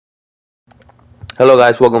Hello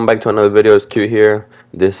guys, welcome back to another video. It's Q here.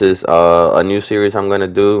 This is a new series I'm gonna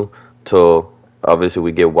do till obviously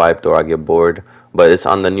we get wiped or I get bored. But it's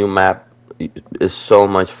on the new map. It's so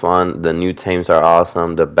much fun. The new teams are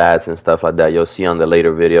awesome. The bats and stuff like that you'll see on the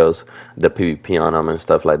later videos. The PvP on them and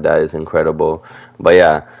stuff like that is incredible. But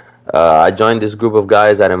yeah, I joined this group of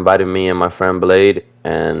guys that invited me and my friend Blade,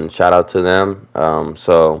 and shout out to them.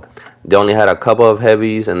 So they only had a couple of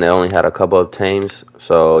heavies and they only had a couple of tames.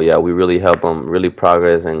 So yeah, we really help them really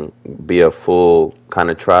progress and be a full kind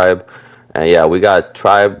of tribe. And yeah, we got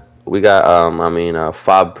tribe. We got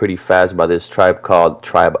fob pretty fast by this tribe called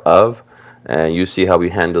Tribe of, and you see how we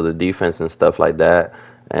handle the defense and stuff like that.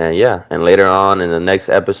 And yeah, and later on in the next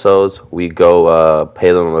episodes, we go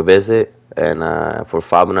pay them a visit and for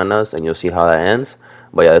fobbing on us, and you'll see how that ends.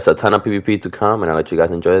 But yeah, it's a ton of PvP to come, and I'll let you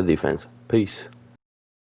guys enjoy the defense. Peace.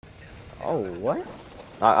 Oh, what?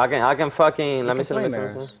 I can fucking Get let me some see, let me flame see,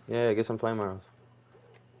 let me arrows. see. Yeah, get some flame arrows.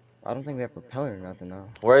 I don't think we have propeller or nothing though.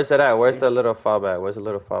 Where is it at? Where's the little fob at? Where's the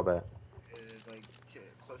little fob at? Is like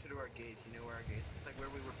closer to our gates. You know where our gates? It's like where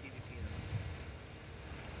we were PvPing.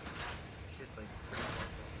 Shit's like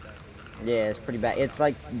Yeah, it's pretty bad. It's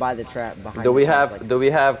like by the trap, behind Do the we trap. have? Like Do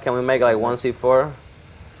we have? Can we make like one C4?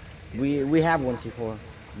 we have one C4,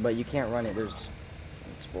 but you can't run it. There's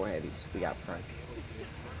it's 4 heavies. We got front.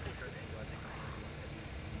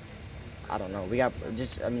 I don't know. We got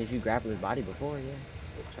just. I mean, if you grapple his body before, yeah,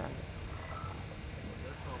 we'll try it.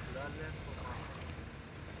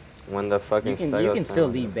 When the fucking You can still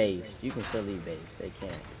Stego's leave base. You can still leave base. They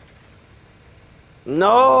can't. No,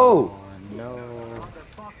 Oh no.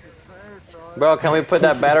 bro. Can we put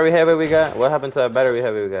that battery heavy we got? What happened to that battery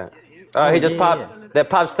heavy we got? Oh He just yeah, popped. yeah. That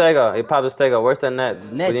popped Stego. He popped the Stego. Where's the nets?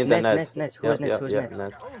 We Nets, need the nets, nets. nets, nets. Who has Yep, nets? yep, Who has yep. nets?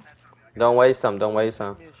 Nets. Don't waste them. Don't waste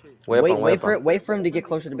them. Whip Wait, them. Whip them. wait for him to get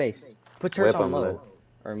closer to base. Put turrets Whip on them, Blade. low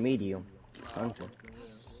or medium. Something.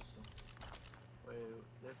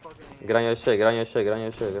 Get on your shit. Get on your shit. Get on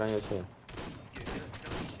your shit. Get on your shit.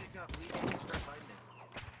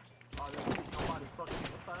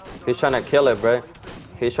 He's trying to kill it, bro.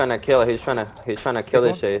 He's trying to kill it. He's trying to kill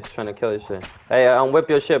this shit. He's trying to kill this shit. Hey, unwhip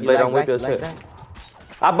your shit, Blade. Unwhip your shit.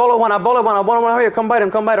 I bullet one. I bullet one. I bullet one right here. Come bite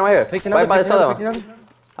him. Come bite him right here. Picked another, Right by picked the another, other picked one. another.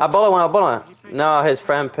 I bullet one. I bullet one. No, his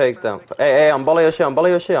friend picked him. Hey, I'm bullet your shit. I'm bullet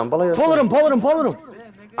your shit. I'm bullet your shit. Bullet him, bullet him, bullet him.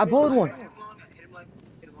 I bullet one.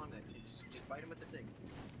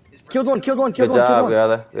 Killed one, killed one, killed Good one, killed job, one.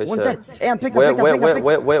 brother. Good One's shit. dead. Hey, I'm picked, Whip, I'm whip, picked, I'm whip, picked.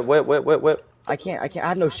 whip, whip, whip, whip, whip, whip. I can't. I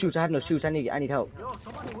have no shoots. I have no shoots. I need help. Yo,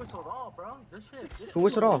 somebody whistled off, bro. This shit. Who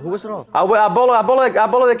whistled off? Who whistled off? I bullet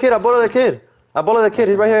the kid. I bullet the kid. I bullet the kid.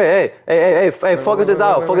 He's right here. Hey, focus this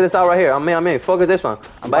out. Focus this out right here. I mean. Focus this one.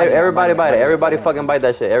 Bite, everybody bite it. Everybody fucking bite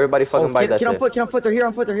that shit. Everybody fucking bite that Get on shit. foot, get on foot. They're here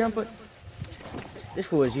on foot. They're here on foot. This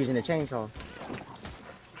fool is using a chainsaw.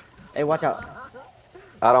 Hey, watch out.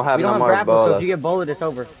 I don't have We no don't have more grapple, so if bullets. you get bullet, it's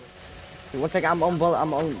over. One second, I'm on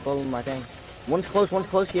bullet my thing. One's close,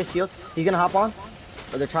 he has shield. He's gonna hop on.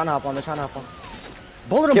 Or they're trying to hop on,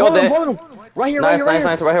 Bullet him, Killed bullet him, it. bullet him! Right here, Nice, right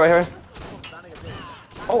here. right here.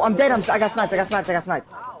 Oh, I'm dead, I got sniped.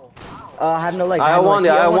 I have no legs. I won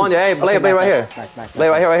you. Hey, Blade right here. Nice. Blade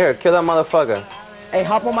right here. Kill that motherfucker. Hey,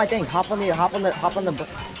 hop on my thing. Hop on the bug. Hop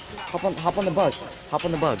on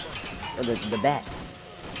the bug. Or the bat.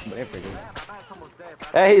 Whatever it is.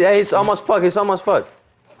 Hey, he's almost fucked.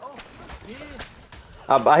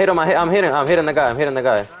 I hit him. I'm hitting the guy.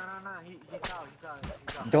 Nah, he's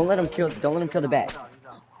out. Don't let him kill the bat.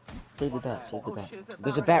 Save the bat.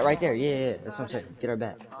 There's a bat right there. Yeah. That's what I'm saying. Get our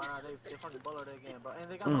bat. They fucking bullet again, bro.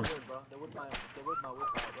 And they got my whip, bro. They whipped my whip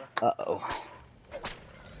out, bro. Uh-oh.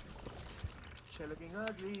 Shit looking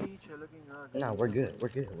ugly. Nah, we're good. We're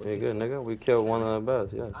good, nigga. We killed one of the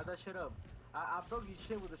best. Yes. I that shit up. I broke his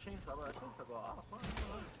shit with a chainsaw, but a chainsaw go off.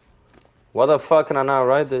 What the fuck can I not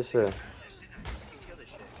write this shit?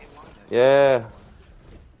 Yeah.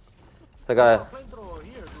 The guy.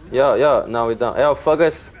 Yo. No, we don't. Yo,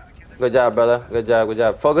 focus. Good job, brother. Good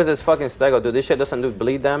job. Focus this fucking Stego, dude. This shit doesn't do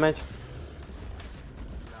bleed damage.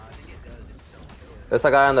 There's a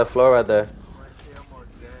guy on the floor right there.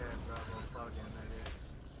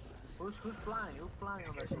 Who's flying? Who's flying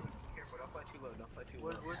on that shit?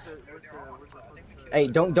 Hey,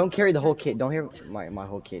 don't carry the whole kit. Don't hear my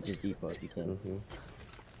whole kit. Just depot if you can.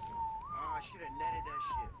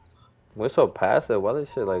 We're so passive. Why this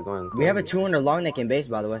shit like going? We have a 200 long neck in base,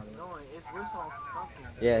 by the way. No, it's whistle something.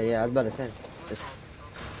 Yeah, I was about to say. Just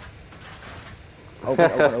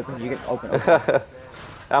open. You can open.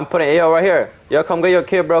 I'm putting yo right here. Yo, come get your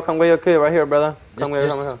kid, bro. Come get your kid right here, brother. Come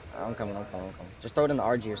here. I'm coming. Just throw it in the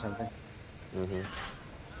RG or something.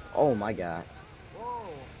 Oh my god.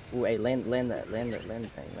 Whoa. Ooh, hey, land the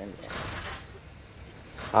thing.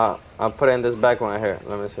 I'll put it in this back one right here.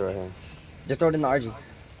 Let me see right here. Just throw it in the RG.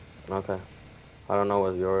 Okay. I don't know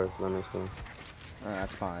what's yours. Let me see.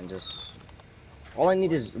 That's fine. Just all I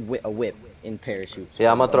need is a whip in parachutes.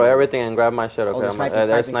 Yeah, I'm gonna throw everything and grab my shit. Oh, Okay. they're sniping, They're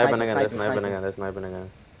sniping, sniping sniping, again. They're sniping, sniping sniping. again. They're sniping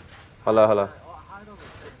again. Hold on, hold on. Alright, hide on the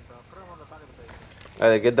thing, bro. Put him on the back of the base.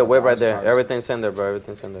 Hey, get the Okay, whip I'll right just there. charge. Everything's in there, bro.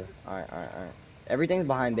 Everything's in there. Alright. Everything's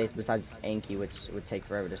behind base besides Anki, which would take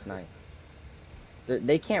forever to snipe.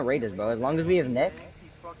 They can't raid us, bro. As long as we have nets. He's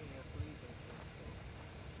fucking asleep and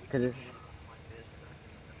shit. Cause if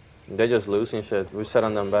They're just losing shit. We set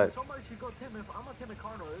on them back. Somebody should go Tim. I'm a Tim and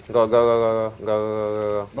Cardinal. Go.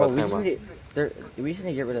 bro, Go, we just Timber. need we just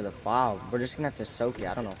need to get rid of the fog. We're just gonna have to soak it.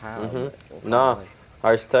 I don't know how. but we'll find a No, way.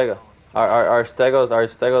 our stego, our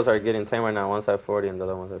stegos are getting tamer now. One's at 40 and the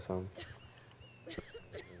other one's at some.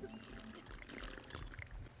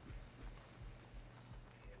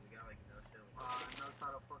 No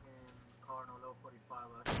side of fucking Cardinal, level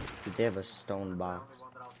 45. They have a stone box. The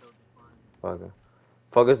one that I'll build is fine. Fuck it.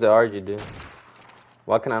 Focus the RG, dude.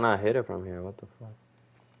 Why can I not hit it from here? What the fuck?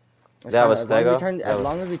 It's They have a fine, as long as we stego? turn, They as have a-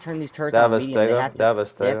 long as we turn these turrets They have on a medium, they stego? have They have a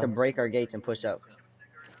they have to stego? break our gates and push up.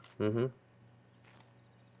 Mm-hmm.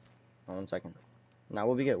 Oh, 1 second. Now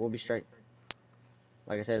we'll be good. We'll be straight.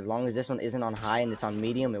 Like I said, as long as this one isn't on high and it's on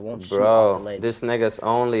medium, it won't shoot off the Bro, ledge. this nigga's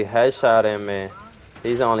only headshotting me.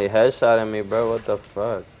 He's only headshotting me, bro. What the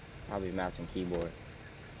fuck? I'll be mouse and keyboard.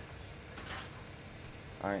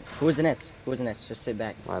 Alright. Who is the next? Who is the next? Just sit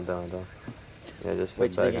back. I don't. Yeah, just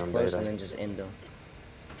Wait sit till they back get and close bait and them. then just end them.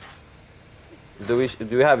 Do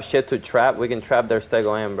we have shit to trap? We can trap their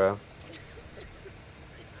stego in, bro.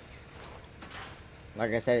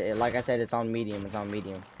 Like I said, it's on medium. It's on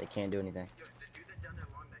medium. They can't do anything.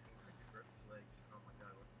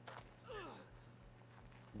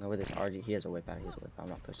 No, with this RG, he has a whip out. He has a whip. I'm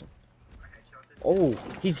not pushing. Oh,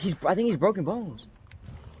 I think he's broken bones.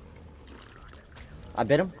 I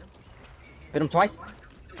bit him. Bit him twice.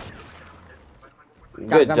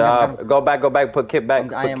 Good got job. him. Go back. Put kit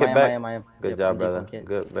back. I Put kit back. am. Good Yep, job, I'm deep brother. on kit.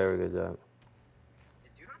 Good, very good job.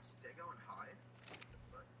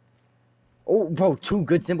 Oh, bro, 2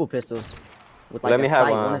 good simple pistols. With like Let a me have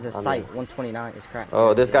sight. one One is a on sight. me. 129 is crap.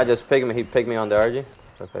 Oh, this guy Yeah. just picked me. He picked me on the RG.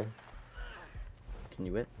 Okay. Can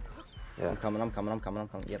you whip? Yeah. I'm coming.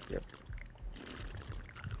 Yep.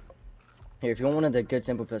 Here, if you want one of the good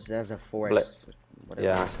simple pistols, that's a 4x. Whatever.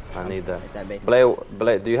 Yeah, I need that. It's that basic.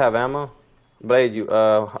 Blade, do you have ammo? Blade,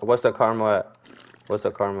 what's the karma at? What's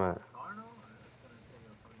the karma at?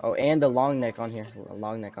 Oh, and the long neck on here. A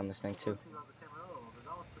long neck on this thing too.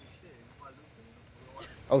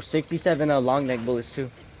 Oh, 67 long neck bullets too.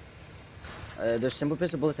 There's simple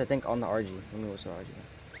pistol bullets I think on the RG. Let me what's the RG.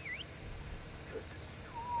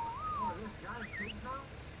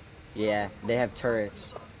 Yeah, they have turrets.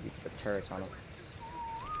 You can put turrets on them.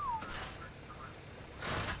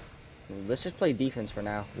 Let's just play defense for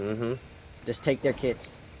now. Mm-hmm. Just take their kits.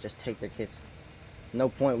 No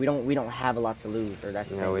point. We don't have a lot to lose, or that's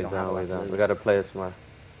the Yeah, thing. we don't have a lot don't. to lose. We gotta play it smart.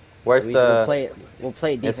 Where's We'll the?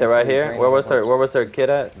 play defense. Is it right so we here? train Where was sometimes. their kid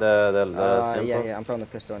at? The simple? Yeah. I'm throwing the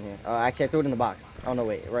pistol in here. Actually, I threw it in the box. Oh no,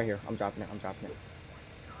 wait, right here. I'm dropping it.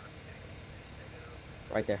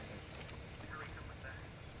 Right there.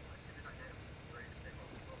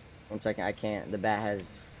 1 second. I can't. The bat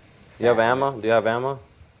has. You have ammo? Do you have ammo?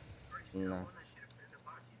 No.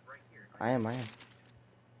 I am. 1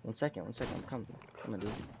 second. I'm coming. Dude.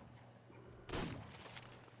 Oh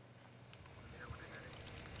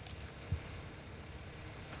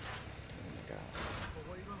my god.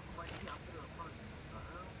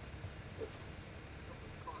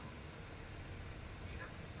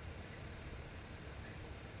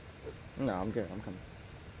 No, I'm good. I'm coming.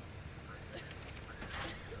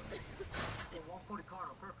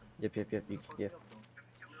 Yep.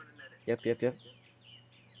 Yep.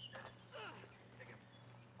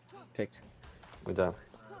 Picked. Good job.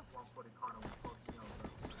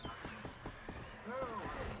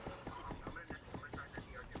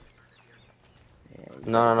 Yeah,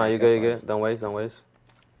 No. You good. Don't waste.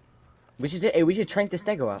 We should trank the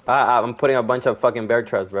stego up. I'm putting a bunch of fucking bear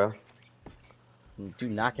traps, bro.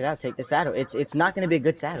 Dude, knock it out. Take the saddle. It's not gonna be a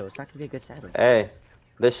good saddle. Hey,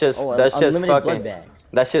 that's just Unlimited blood fucking. bags.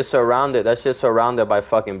 That shit's surrounded by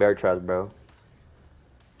fucking bear traps, bro.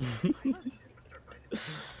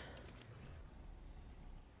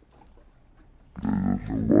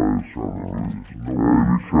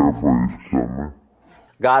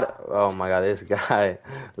 Oh my god, this guy,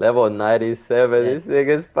 level 97. Yeah. This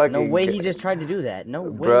nigga's fucking. No way he just tried to do that. No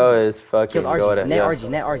way. Bro is fucking Kill RG. goated. Net Yeah.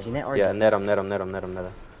 RG. Yeah, net him.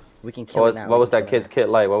 We can kill it now. What We was can that kill it kid's kit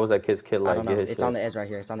like? What was that kid's kit now. I like? don't know. Get his It's shit. on the edge right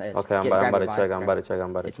here. It's on the edge. Okay, I'm about to check. I'm about to check.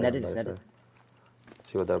 I'm about to It's check. netted. I'm It's about to netted. check.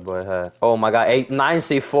 See what that boy had. Oh my God,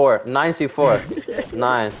 9C4.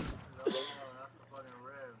 9.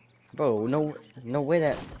 Bro, no way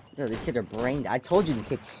that. Yo, these kids are brained. I told you these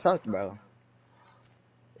kids suck, bro.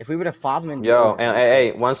 If we would have fobbed them, it'd be Yo, over for and these hey,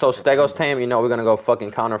 kids. once those Stegos tame, you know we're gonna go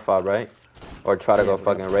fucking counter fob, right? Or try to Yeah, go we're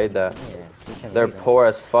gonna fucking raid that. Yeah, we can They're raid them. poor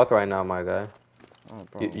as fuck right now, my guy. Oh,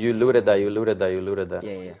 bro. You looted that. You looted that. You looted that.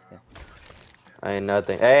 Yeah. Ain't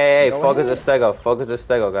nothing. Hey, Go focus the ahead. Stego. Focus the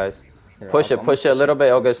Stego, guys. Here, Push I'm it. gonna Push it a little bit.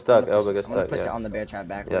 It'll get stuck. I'm It'll get gonna stuck. push it Yeah. on the bear trap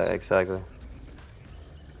Yeah, backwards. exactly.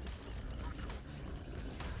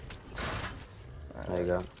 There you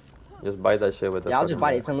go. Just bite that shit with the. Yeah, I'll just fucking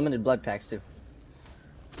bite it. knife. It's unlimited blood packs too.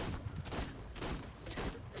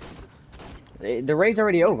 The raid's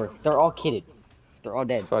already over. They're all kitted. They're all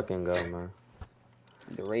dead. Fucking go, man.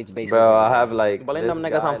 The raid's basically. Bro, I over. have like. Bullying them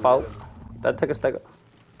niggas on fault. That take a Stego.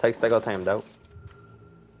 Take Stego tamed out.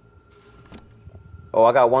 Oh,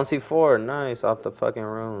 I got 1C4. Nice. Off the fucking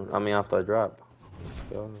room. I mean, off the drop.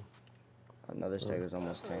 Yo. Another stag was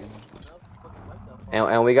almost 10.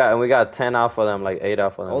 And we got 10 off of them, like 8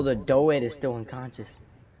 off of them. Oh, the Doed is still unconscious.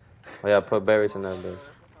 Oh, yeah, put berries in that bitch.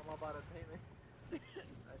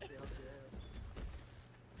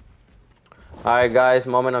 Alright, guys,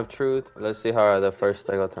 moment of truth. Let's see how the first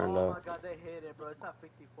Stego turned Oh my out. god, they hit it, bro. It's not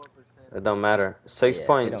 54%. It don't matter. Yeah, it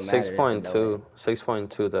don't matter, it's a 6.2.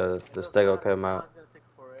 6.2 the Stego came out. It's gonna take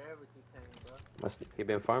forever to tame, bro. He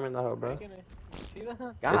been farming that hoe, bro. See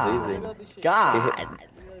that? God. easy. God.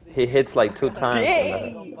 He hits like 2 times.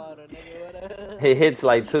 Dang. He hits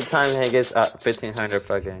like 2 times and he gets 1,500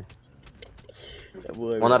 fucking.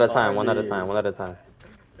 One at a time, one at a time, one at a time.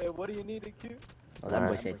 Hey, what do you need to Q? Oh, that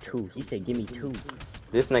boy said 2. He said, give me 2.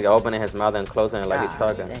 This nigga opening his mouth and closing it like he's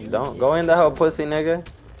God, talking. dang, Don't yeah. go in the hell, pussy nigga.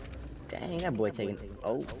 Dang, that boy taking.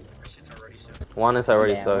 Oh. One is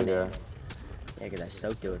already Yeah, soaked, one yeah. down. Yeah, because I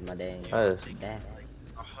soaked it with my dang. That is- back.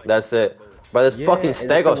 That's it. But this Yeah, fucking and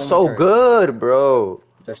there's Stego still so one more turret. good, bro.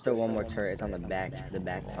 There's still one more turret. It's on the back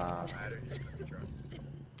fob.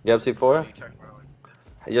 You have C4?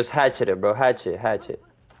 Just hatchet it, bro. Hatchet. I'm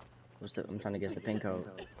trying to guess the pin code.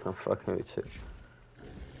 I'm fucking with you.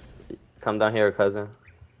 Come down here, cousin.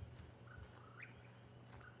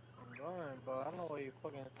 I'm going, bro. I don't know what you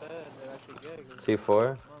fucking said that I should get. 'Cause C4? I don't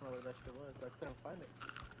know what that shit was. I couldn't find it.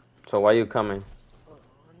 So why you coming? Oh,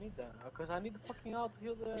 I need that. Because I need the fucking out to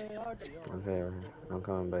heal the RG. Okay, right. I'm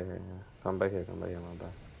coming back here. Yeah. Come back here, my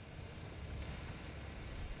bad.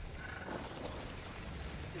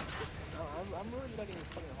 No, I'm really liking this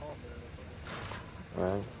fucking home, bro.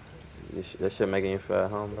 Alright. This shit making you feel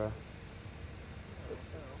at home, bro.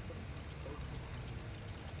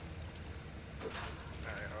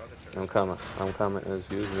 I'm coming.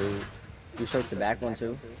 Excuse me. You searched the back one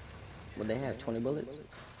too? What they have? 20 bullets?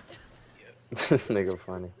 This nigga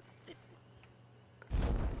funny.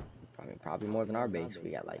 Probably more than our base.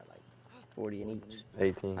 We got like 40 in each.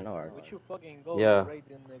 18. I know ours. Would you fucking go Yeah. raid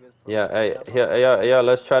them niggas, bro? Yeah, hey, yeah,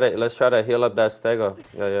 let's try to heal up that Stego.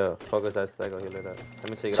 Yeah, focus that Stego, heal it up. Let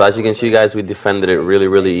me see. So as you can see, guys, we defended it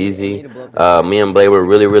really easy. Me and Blade were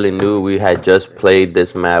really new. We had just played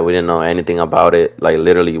this map. We didn't know anything about it. Like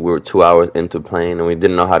literally, we were 2 hours into playing, and we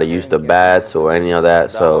didn't know how to use the bats or any of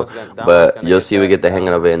that. So, but you'll see, we get the hang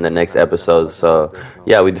of it in the next episode. So,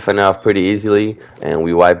 yeah, we defended off pretty easily, and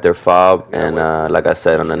we wiped their fob. And like I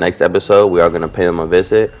said, on the next episode, we are gonna pay them a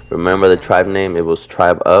visit. Remember the tribe name? It was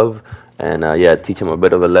Tribe of. And yeah, teach them a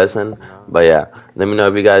bit of a lesson. But yeah, let me know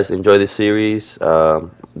if you guys enjoy this series.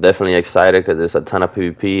 Definitely excited because there's a ton of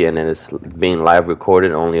PvP and then it's being live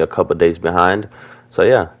recorded, only a couple days behind. So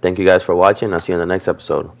yeah, thank you guys for watching. I'll see you in the next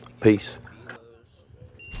episode. Peace.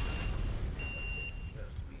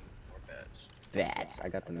 Bats. I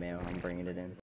got the mail. I'm bringing it in.